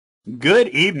Good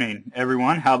evening,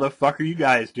 everyone. How the fuck are you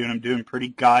guys doing? I'm doing pretty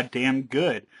goddamn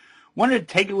good. Wanted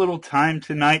to take a little time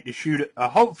tonight to shoot a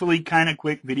hopefully kind of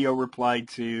quick video reply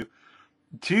to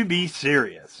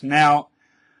 2bsirius. Now,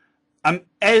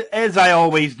 as I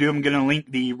always do, I'm going to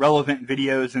link the relevant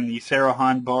videos in the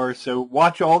Sarahan bar, so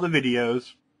watch all the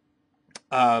videos.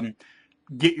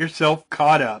 Get yourself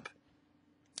caught up.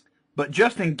 But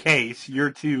just in case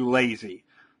you're too lazy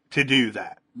to do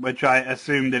that, which I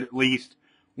assume that at least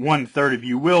 1/3 of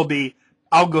you will be,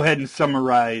 I'll go ahead and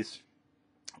summarize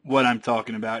what I'm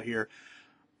talking about here.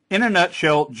 In a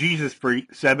nutshell,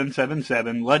 Jezuzfreek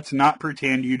 777, let's not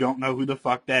pretend you don't know who the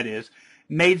fuck that is,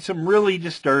 made some really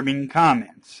disturbing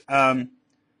comments.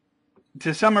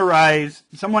 To summarize,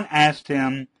 someone asked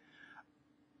him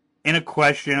in a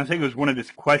question, I think it was one of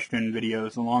his question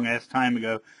videos a long ass time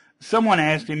ago, someone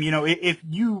asked him, if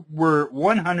you were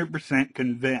 100%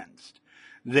 convinced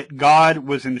that God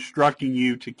was instructing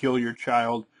you to kill your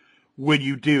child, would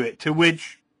you do it? To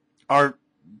which our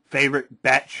favorite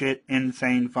batshit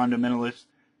insane fundamentalist,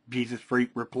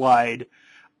 Jezuzfreek, replied,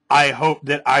 I hope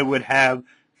that I would have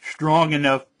strong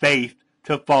enough faith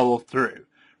to follow through,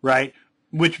 right?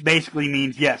 Which basically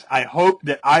means, yes, I hope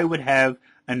that I would have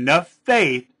enough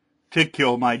faith to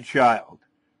kill my child,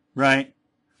 right?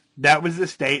 That was the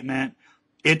statement.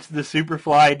 It's the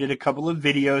Superfly did a couple of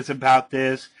videos about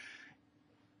this,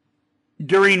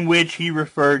 during which he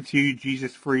referred to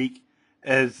Jezuzfreek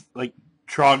as like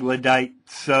troglodyte,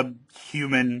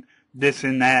 subhuman, this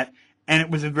and that. And it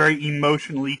was a very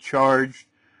emotionally charged,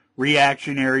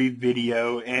 reactionary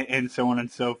video, and so on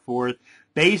and so forth.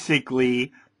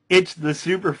 Basically, it's the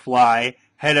Superfly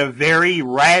had a very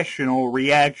rational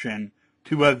reaction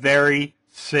to a very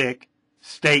sick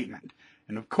statement.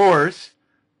 And of course,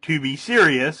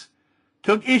 2bsirius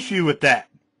took issue with that.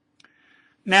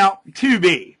 Now,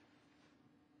 2B,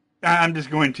 I'm just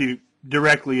going to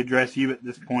directly address you at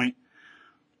this point.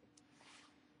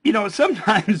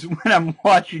 Sometimes when I'm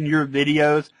watching your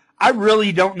videos, I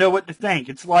really don't know what to think.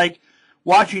 It's like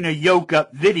watching a Yoke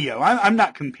Up video. I'm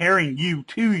not comparing you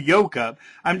to Yoke Up.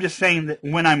 I'm just saying that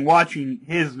when I'm watching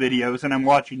his videos and I'm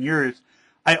watching yours,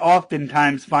 I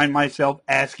oftentimes find myself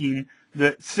asking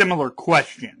the similar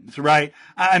questions, right?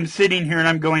 I'm sitting here and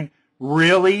I'm going,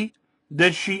 really?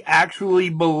 Does she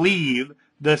actually believe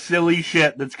the silly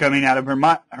shit that's coming out of her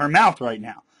mouth right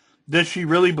now? Does she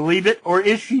really believe it, or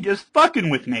is she just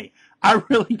fucking with me? I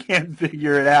really can't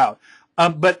figure it out.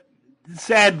 But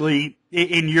sadly,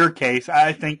 in your case,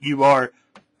 I think you are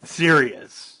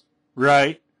serious,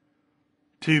 right?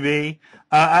 2B?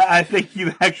 I think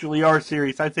you actually are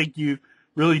serious. I think you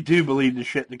really do believe the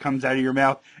shit that comes out of your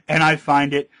mouth, and I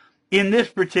find it, in this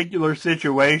particular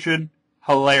situation,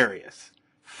 hilarious.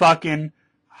 Fucking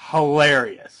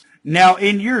hilarious. Now,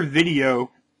 in your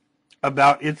video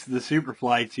about It's the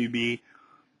Superfly 2B,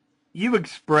 you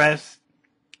express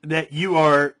that you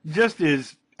are just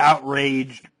as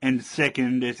outraged and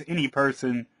sickened as any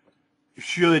person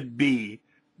should be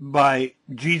by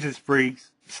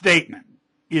Jezuzfreek's statement.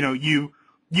 You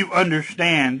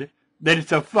understand that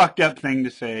it's a fucked up thing to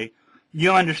say.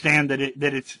 You understand that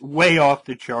it's way off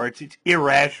the charts. It's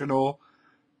irrational,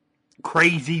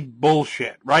 crazy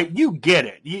bullshit, right? You get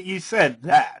it. You said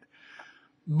that.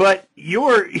 But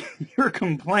your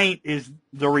complaint is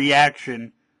the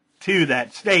reaction to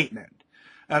that statement.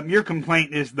 Your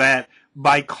complaint is that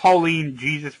by calling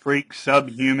Jezuzfreek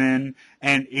subhuman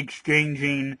and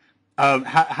exchanging,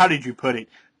 how did you put it?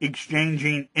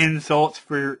 Exchanging insults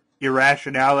for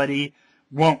irrationality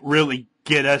won't really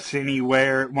get us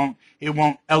anywhere. It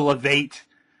won't elevate,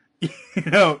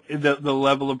 the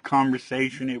level of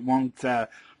conversation. It won't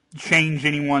change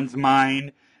anyone's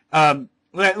mind.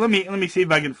 Let me see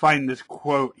if I can find this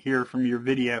quote here from your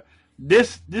video.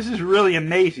 This is really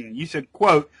amazing. You said,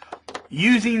 quote,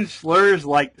 using slurs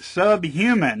like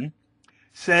subhuman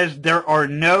says there are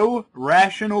no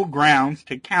rational grounds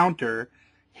to counter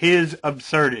his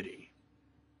absurdity.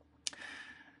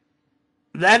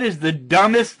 That is the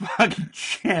dumbest fucking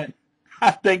shit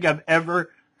I think I've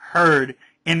ever heard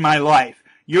in my life.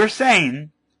 You're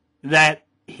saying that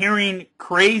hearing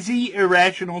crazy,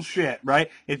 irrational shit, right?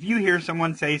 If you hear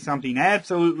someone say something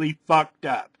absolutely fucked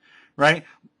up, right?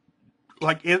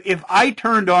 Like if I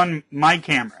turned on my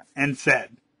camera and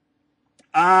said,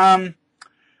 I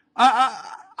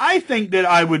think that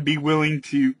I would be willing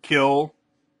to kill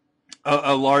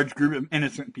a large group of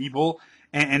innocent people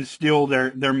and steal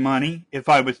their money if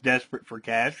I was desperate for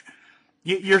cash.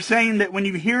 You're saying that when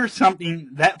you hear something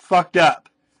that fucked up,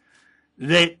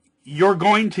 that you're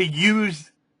going to use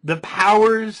the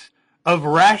powers of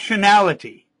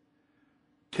rationality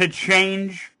to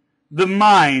change the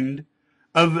mind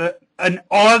of an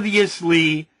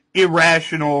obviously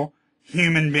irrational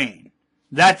human being.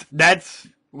 That's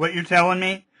what you're telling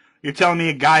me? You're telling me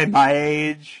a guy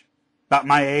about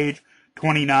my age,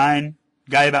 29,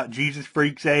 guy about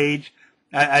Jezuzfreek's age,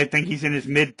 I think he's in his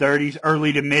mid-30s,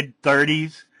 early to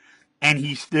mid-30s, and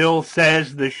he still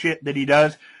says the shit that he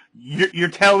does. You're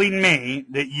telling me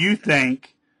that you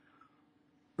think,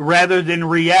 rather than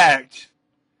react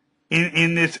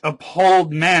in this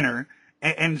appalled manner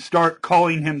and start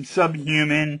calling him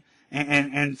subhuman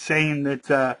and saying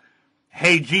that,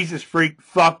 hey, Jezuzfreek,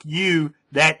 fuck you,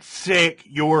 that's sick,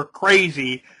 you're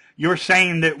crazy, you're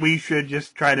saying that we should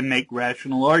just try to make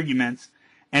rational arguments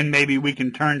and maybe we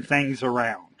can turn things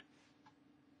around.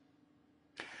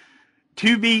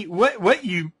 What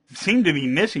you seem to be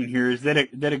missing here is that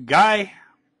a guy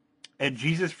at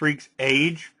Jezuzfreek's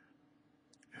age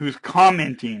who's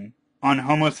commenting on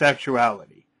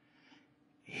homosexuality,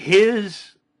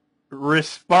 his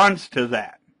response to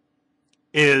that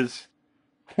is,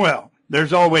 well,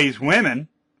 there's always women.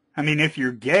 I mean, if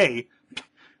you're gay,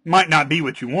 might not be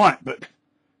what you want, but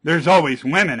there's always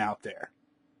women out there.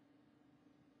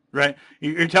 Right?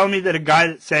 You're telling me that a guy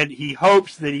that said he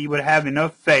hopes that he would have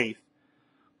enough faith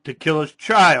to kill his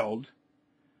child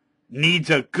needs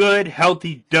a good,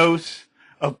 healthy dose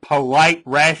of polite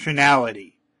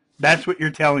rationality. That's what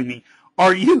you're telling me.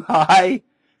 Are you high?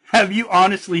 Have you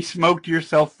honestly smoked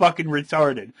yourself fucking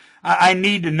retarded? I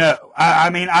need to know.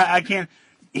 I can't.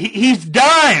 He's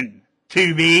done,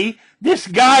 2B. This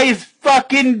guy is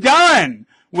fucking done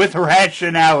with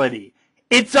rationality.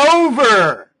 It's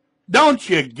over. Don't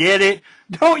you get it?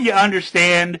 Don't you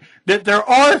understand that there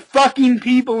are fucking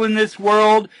people in this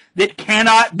world that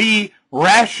cannot be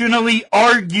rationally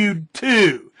argued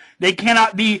to? They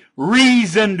cannot be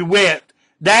reasoned with.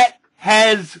 That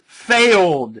has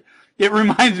failed. It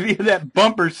reminds me of that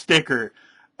bumper sticker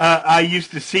I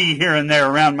used to see here and there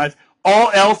around my...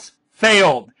 All else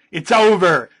failed. It's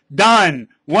over. Done.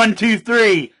 1, 2,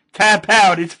 3. Tap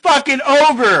out. It's fucking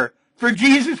over for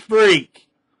Jezuzfreek.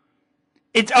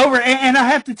 It's over. And I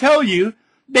have to tell you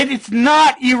that it's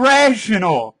not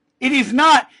irrational. It is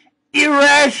not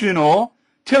irrational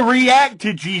to react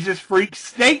to Jezuzfreek's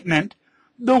statement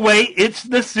the way It's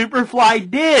the Superfly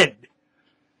did.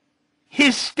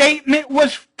 His statement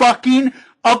was fucking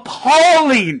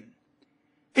appalling.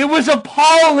 It was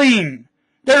appalling.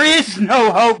 There is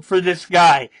no hope for this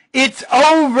guy. It's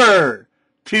over,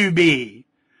 2B.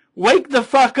 Wake the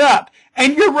fuck up.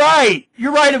 And you're right.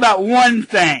 You're right about one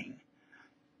thing.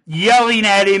 Yelling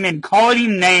at him and calling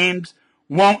him names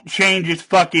won't change his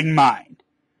fucking mind.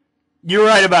 You're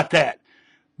right about that.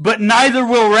 But neither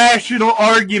will rational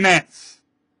arguments.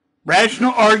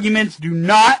 Rational arguments do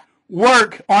not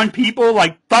work on people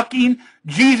like fucking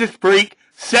Jezuzfreek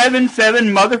 77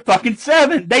 motherfucking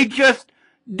 7. They just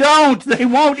don't. They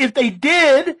won't. If they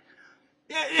did,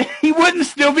 he wouldn't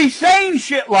still be saying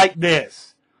shit like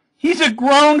this. He's a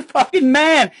grown fucking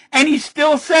man, and he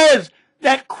still says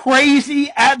that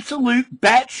crazy, absolute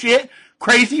batshit,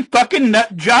 crazy fucking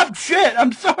nut job shit.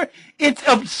 I'm sorry. It's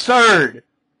absurd,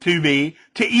 2B,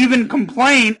 to even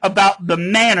complain about the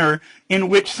manner in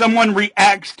which someone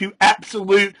reacts to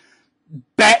absolute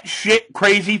batshit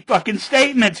crazy fucking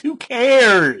statements. Who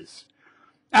cares?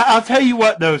 I'll tell you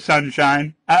what, though,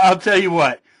 Sunshine. I'll tell you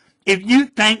what. If you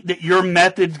think that your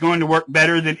method's going to work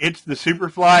better than It's the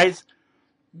Superflies,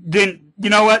 then, you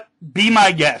know what? Be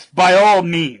my guest. By all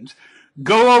means.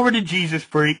 Go over to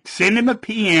Jezuzfreek, send him a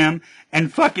PM,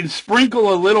 and fucking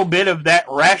sprinkle a little bit of that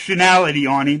rationality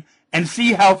on him, and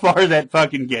see how far that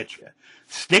fucking gets you.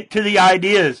 Stick to the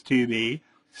ideas, 2B.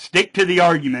 Stick to the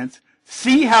arguments.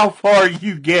 See how far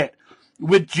you get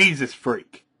with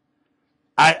Jezuzfreek.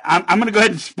 I'm going to go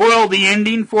ahead and spoil the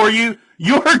ending for you.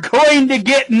 You're going to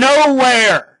get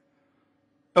nowhere.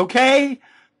 Okay?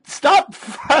 Stop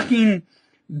fucking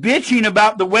bitching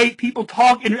about the way people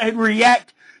talk and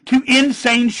react to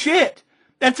insane shit.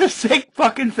 That's a sick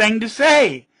fucking thing to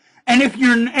say. And if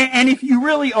you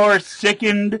really are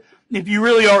sickened, if you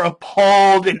really are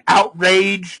appalled and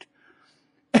outraged,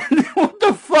 what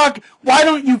the fuck? Why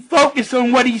don't you focus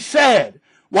on what he said?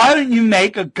 Why don't you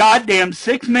make a goddamn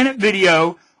 6-minute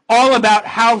video all about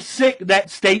how sick that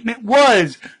statement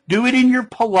was? Do it in your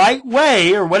polite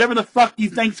way or whatever the fuck you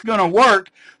think's gonna work,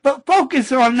 but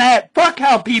focus on that. Fuck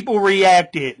how people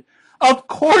reacted. Of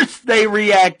course they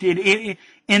reacted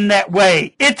in that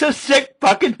way. It's a sick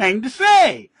fucking thing to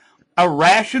say. A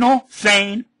rational,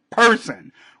 sane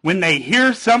person, when they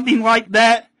hear something like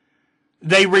that,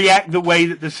 they react the way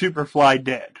that the Superfly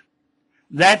did.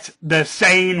 That's the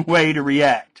sane way to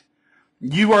react.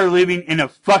 You are living in a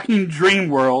fucking dream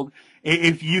world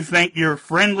if you think your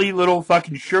friendly little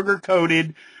fucking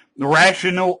sugar-coated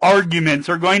rational arguments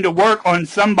are going to work on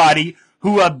somebody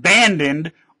who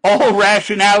abandoned all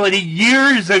rationality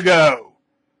years ago.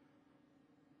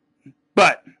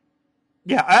 But,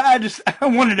 yeah, I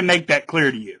wanted to make that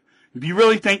clear to you. If you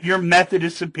really think your method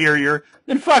is superior,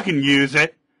 then fucking use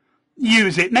it.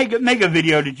 Use it. Make a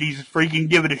video to Jezuzfreek and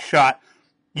give it a shot.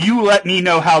 You let me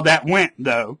know how that went,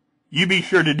 though. You be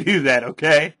sure to do that,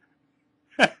 okay?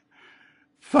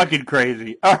 Fucking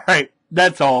crazy. Alright,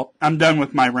 that's all. I'm done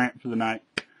with my rant for the night.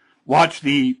 Watch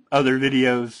the other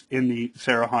videos in the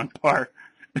Sarahan part.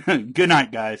 Good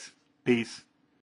night, guys. Peace.